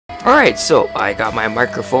Alright, so I got my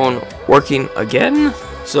microphone working again.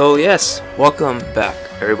 So yes, welcome back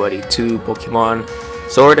everybody to Pokemon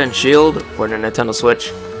Sword and Shield for the Nintendo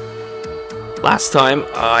Switch. Last time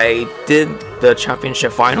I did the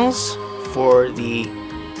championship finals for the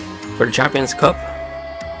Champions Cup,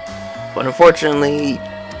 but unfortunately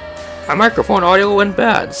my microphone audio went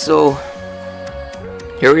bad, so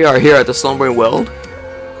here we are here at the Slumbering Weald.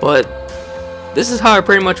 But this is how it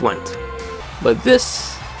pretty much went. But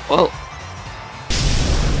this, well,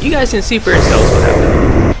 you guys can see for yourselves what happened.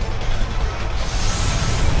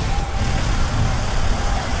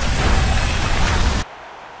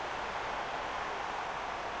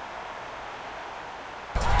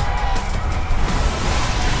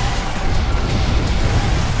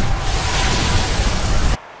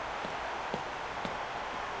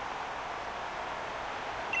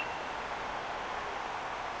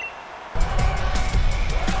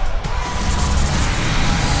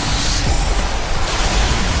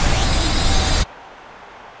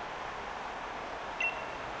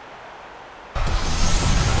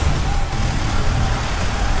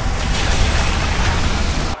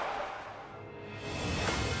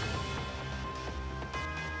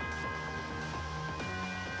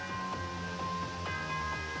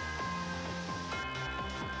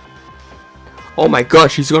 Oh my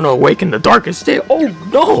gosh, he's gonna awaken the darkest day. Oh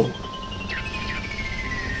no!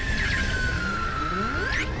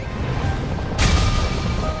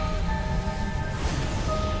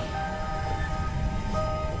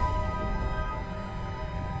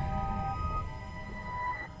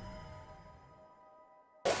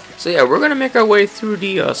 So yeah, we're gonna make our way through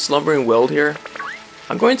the Slumbering Weald here.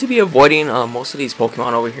 I'm going to be avoiding most of these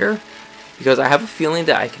Pokemon over here because I have a feeling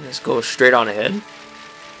that I can just go straight on ahead.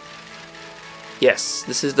 Yes,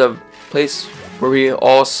 this is the place where we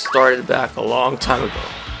all started back a long time ago.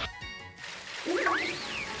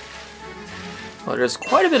 Oh, there's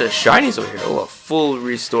quite a bit of shinies over here. Oh, a full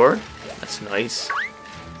restore. That's nice.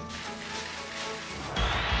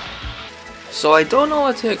 So I don't know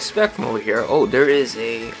what to expect from over here. Oh, there is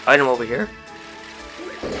a item over here.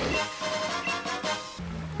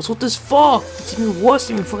 What's with this fog? It's even worse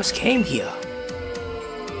than when we first came here.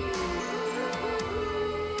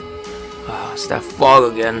 It's that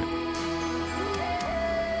fog again.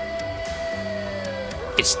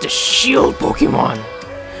 It's the shield Pokemon.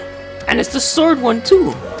 And it's the sword one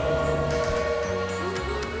too.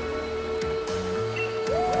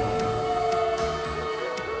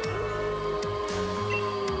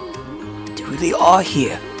 They really are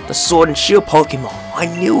here. The sword and shield Pokemon. I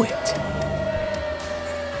knew it.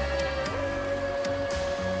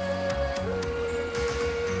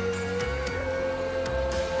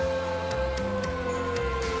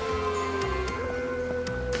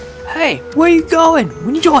 Hey, where are you going?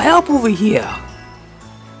 We need your help over here.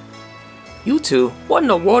 You two, what in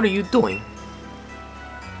the world are you doing?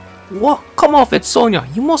 What? Come off it, Sonia.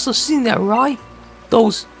 You must have seen that, right?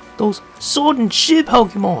 Those sword and shield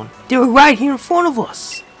Pokemon. They were right here in front of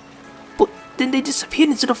us. But then they disappeared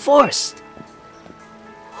into the forest.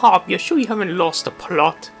 Hop, you're sure you haven't lost the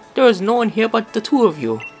plot? There is no one here but the two of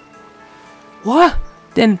you. What?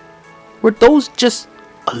 Then, were those just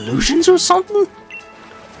illusions or something?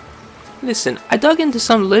 Listen, I dug into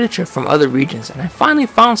some literature from other regions and I finally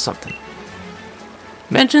found something.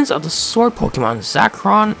 Mentions of the sword Pokemon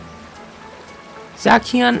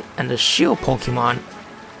Zacian and the shield Pokemon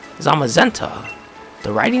Zamazenta.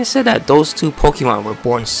 The writing said that those two Pokemon were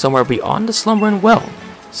born somewhere beyond the Slumbering Weald,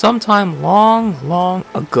 sometime long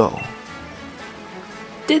ago.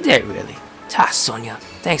 Did they really? Ta, Sonia,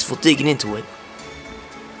 thanks for digging into it.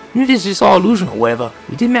 Even if it's just all illusion or whatever,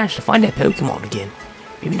 we did manage to find that Pokemon again.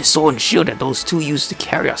 Maybe the sword and shield that those two used to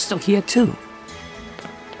carry are still here too.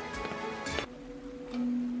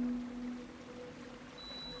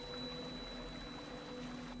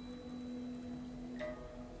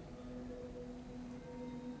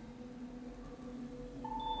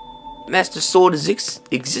 Master Sword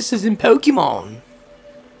exists in Pokemon.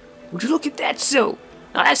 Would you look at that so?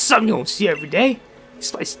 Now that's something you don't see every day.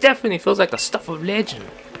 This place definitely feels like the stuff of legend.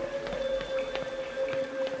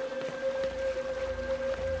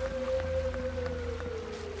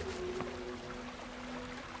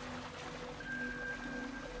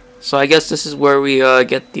 So I guess this is where we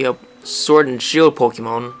get the sword and shield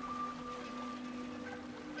Pokemon.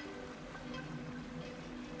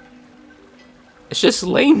 It's just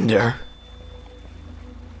laying there.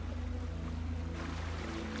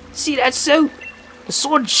 See that suit? The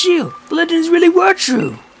sword and shield. The legends really were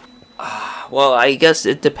true. Well, I guess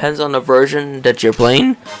it depends on the version that you're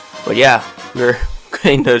playing. But yeah, we're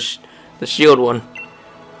getting the shield one.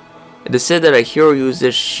 It is said that a hero used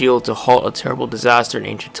this shield to halt a terrible disaster in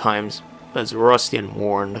ancient times, but it's rusty and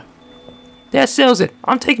worn. That settles it.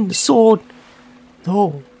 I'm taking the sword.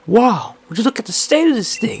 Oh, wow. Would you look at the state of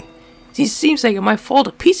this thing? It seems like it might fall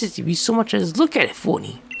to pieces if you so much as look at it,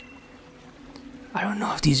 Funny. I don't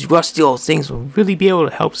know if these rusty old things will really be able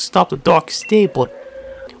to help stop the darkest day, but...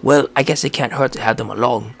 well, I guess it can't hurt to have them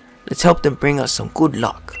along. Let's help them bring us some good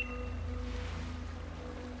luck.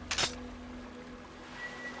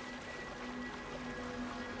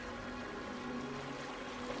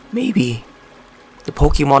 Maybe the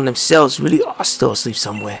Pokemon themselves really are still asleep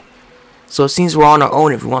somewhere. So it seems we're on our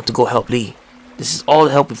own if we want to go help Lee. This is all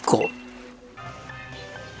the help we've got.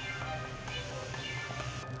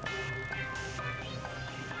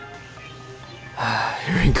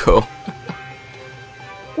 Here we go.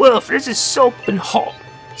 Well, if this is soap and hot,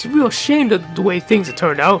 it's a real shame that the way things have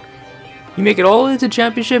turned out. You make it all into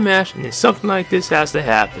championship match, and then something like this has to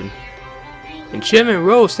happen. And Jim and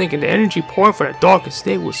Rose thinking the energy pouring for the darkest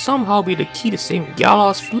day will somehow be the key to saving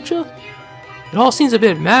Galar's future? It all seems a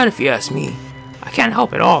bit mad if you ask me. I can't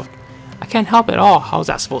help it all. How's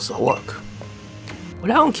that supposed to work?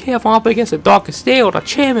 Well, I don't care if I'm up against the darkest day or the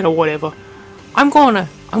chairman or whatever. I'm going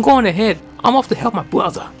ahead. I'm off to help my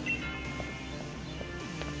brother.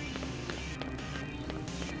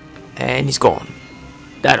 And he's gone.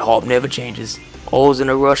 That Hob never changes. Always in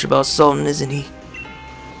a rush about something, isn't he?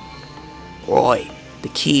 Right. The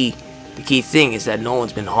key thing is that no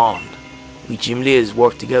one's been harmed. We gym leaders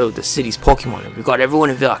worked together with the city's Pokemon and we got everyone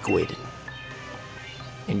evacuated.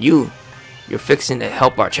 And you're fixing to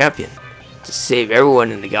help our champion to save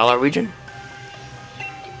everyone in the Galar region?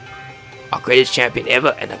 Our greatest champion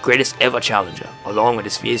ever and the greatest ever challenger, along with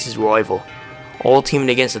his fiercest rival, all teaming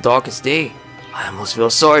against the darkest day. I almost feel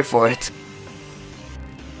sorry for it.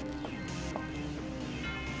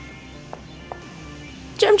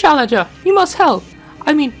 Gym Challenger, you must help.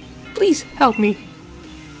 I mean, please help me.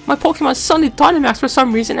 My Pokemon suddenly Dynamax for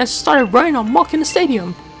some reason and started running amok in the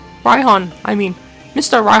stadium.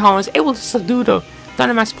 Mr. Raihan was able to subdue the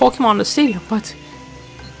Dynamax Pokemon in the stadium, but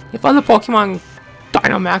if other Pokemon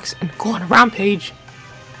Dynamax and go on a rampage,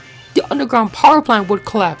 the underground power plant would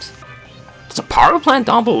collapse. There's a power plant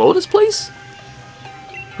down below this place?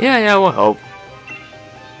 Yeah, we'll help.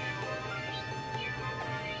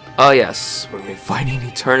 Oh yes, we're gonna be fighting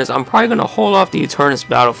Eternatus. I'm probably gonna hold off the Eternatus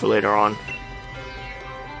battle for later on.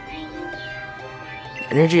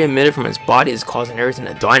 Energy emitted from its body is causing everything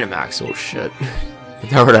to Dynamax. Oh shit. If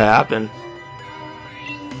that were to happen.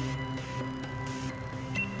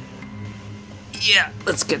 Yeah,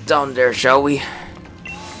 let's get down there, shall we?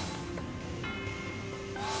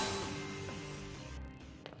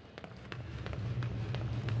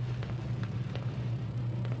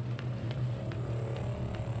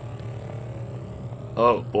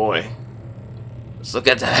 Oh boy. Let's look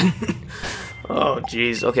at that. Oh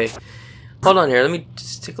jeez, okay. Hold on here, let me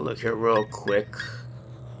just take a look here real quick.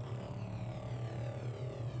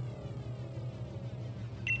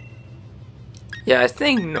 Yeah, I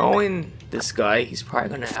think knowing this guy, he's probably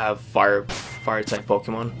gonna have fire type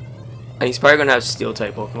Pokemon. And he's probably gonna have steel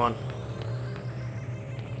type Pokemon.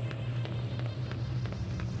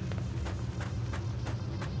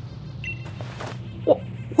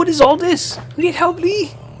 What is all this? We need help, Lee!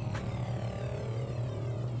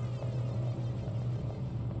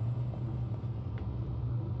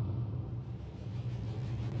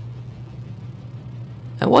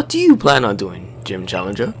 And what do you plan on doing, Gym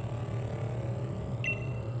Challenger?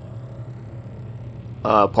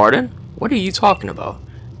 Pardon? What are you talking about?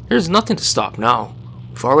 There's nothing to stop now.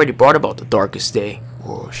 We've already brought about the darkest day.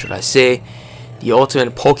 Or should I say, the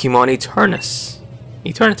ultimate Pokemon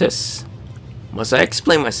Eternatus. Must I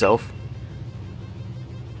explain myself?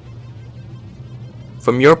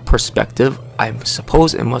 From your perspective, I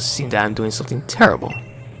suppose it must seem that I'm doing something terrible.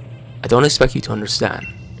 I don't expect you to understand.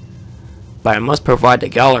 But I must provide the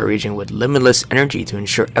Galar region with limitless energy to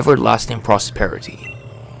ensure everlasting prosperity.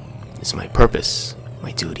 It's my purpose,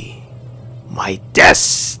 my duty, my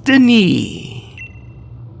destiny.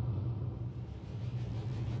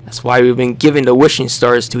 That's why we've been giving the wishing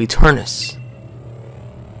stars to Eternatus.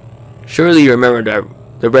 Surely you remember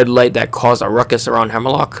the red light that caused a ruckus around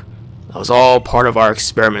Hammerlock? That was all part of our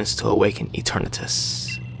experiments to awaken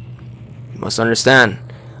Eternatus. You must understand,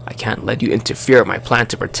 I can't let you interfere with my plan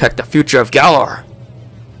to protect the future of Galar.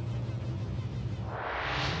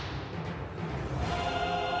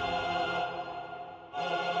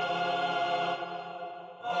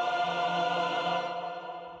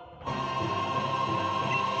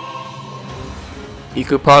 You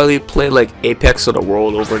could probably play like Apex of the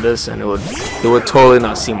World over this and it would totally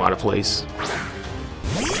not seem out of place.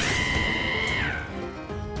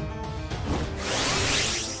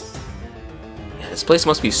 This place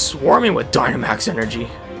must be swarming with Dynamax energy.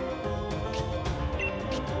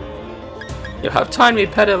 You'll have time to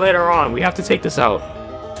be petted later on. We have to take this out.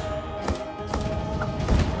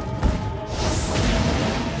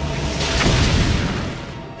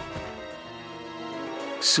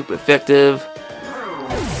 Super effective.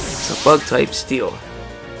 It's a bug type steel.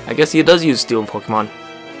 I guess he does use steel in Pokemon.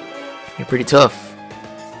 You're pretty tough.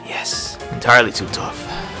 Yes, entirely too tough.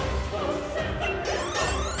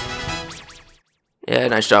 Yeah,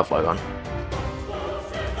 nice job, Flygon.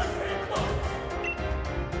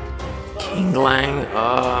 Kinglang,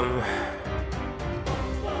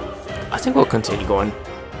 I think we'll continue going.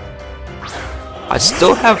 I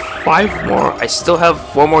still have 5 more. I still have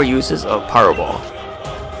 4 more uses of Power Ball.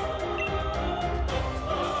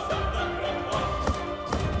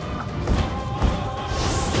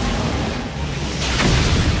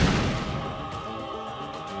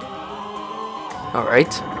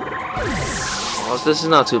 Alright. Well, this is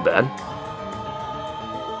not too bad.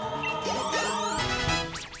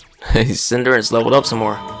 Cinderen's leveled up some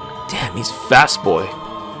more. Damn, he's fast boy.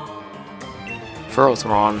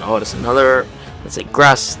 Ferrotron. Oh, that's another. That's a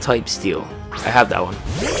grass type steel. I have that one.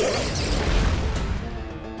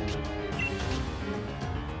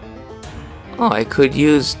 Oh, I could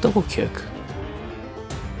use double kick.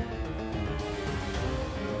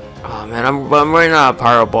 Oh man, I'm running out of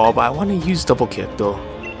Power Ball, but I want to use double kick though.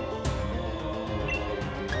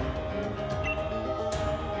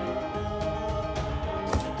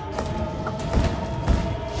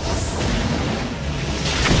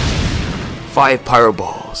 Five Power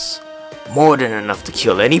Balls. More than enough to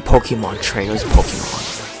kill any Pokemon trainer's Pokemon.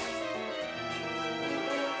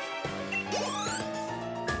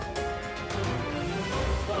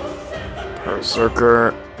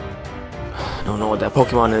 Berserker. I don't know what that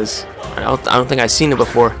Pokemon is. I don't think I've seen it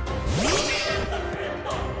before.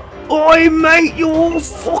 Oi mate, you all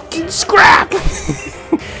fucking scrap!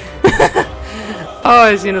 Oh,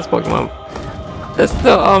 I've seen this Pokemon.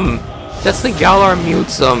 That's the Galar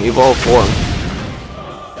Mute's evolved form.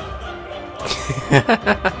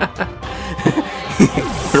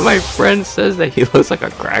 One of my friends says that he looks like a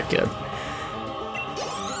crackhead.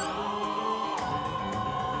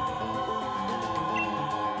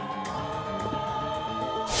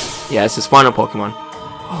 Yeah, it's his final Pokemon.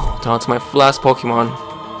 Oh, down to my last Pokemon.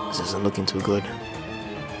 This isn't looking too good.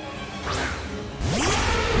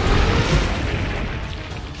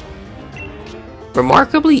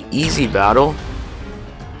 Remarkably easy battle.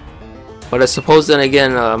 But I suppose then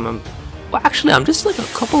again, well actually I'm just like a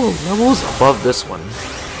couple of levels above this one.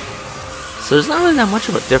 So there's not really that much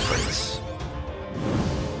of a difference.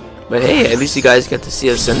 But hey, at least you guys get to see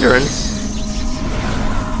a Cinderace.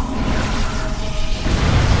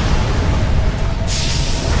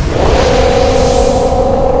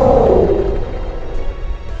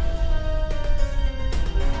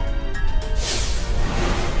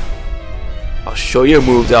 I'll show you a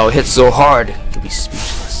move that'll hit so hard you'll be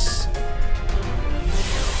speechless.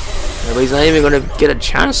 Yeah, but he's not even gonna get a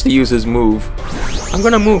chance to use his move. I'm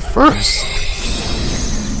gonna move first.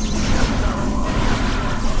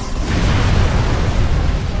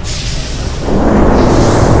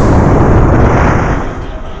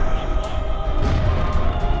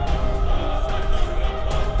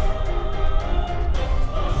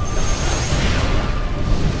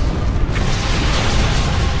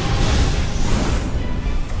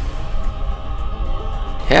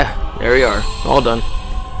 Yeah, there we are, all done.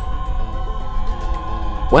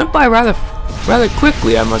 Went by rather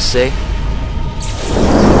quickly, I must say.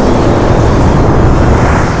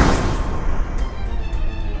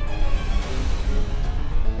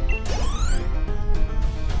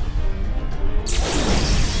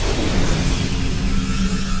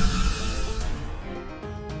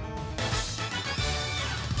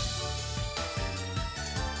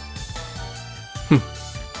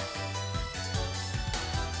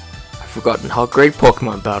 I've forgotten how great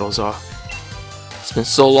Pokemon battles are. It's been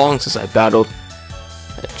so long since I battled.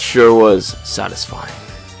 It sure was satisfying.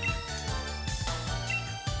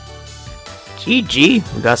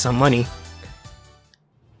 GG, we got some money.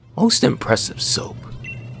 Most impressive soap.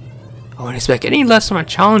 I wouldn't expect any less from a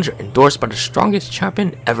challenger endorsed by the strongest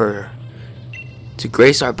champion ever to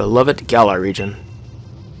grace our beloved Galar region.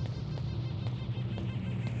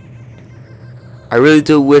 I really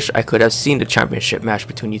do wish I could have seen the championship match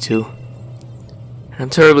between you two. And I'm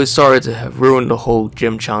terribly sorry to have ruined the whole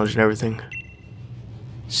gym challenge and everything.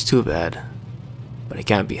 It's too bad, but it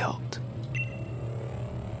can't be helped.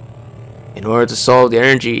 In order to solve the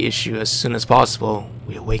energy issue as soon as possible,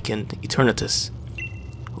 we awakened Eternatus,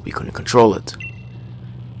 but we couldn't control it.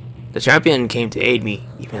 The champion came to aid me,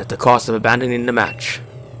 even at the cost of abandoning the match.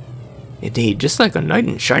 Indeed, just like a knight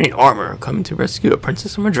in shining armor coming to rescue a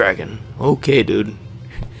princess from a dragon. Okay, dude.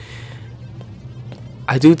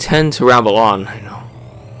 I do tend to ramble on, I know.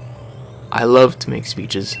 I love to make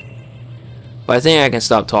speeches. But I think I can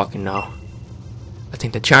stop talking now. I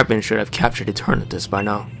think the champion should have captured Eternatus by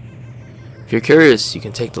now. If you're curious, you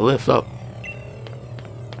can take the lift up.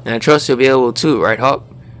 And I trust you'll be able to, right, Hop?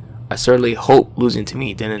 I certainly hope losing to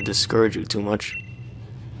me didn't discourage you too much.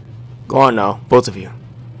 Go on now, both of you.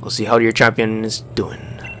 We'll see how your champion is doing.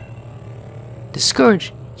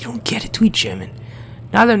 Discouraged? You don't get it, Tweet Chairman.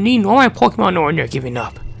 Neither me nor my Pokemon are near giving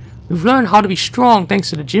up. We've learned how to be strong thanks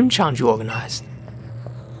to the gym challenge you organized.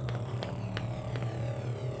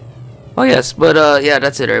 Oh yes, but yeah,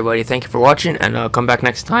 that's it everybody. Thank you for watching, and come back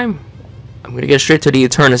next time. I'm gonna get straight to the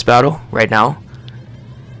Eternatus battle right now,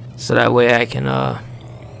 so that way I can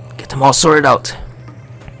get them all sorted out.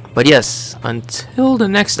 But yes, until the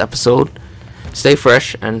next episode, stay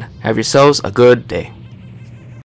fresh and have yourselves a good day.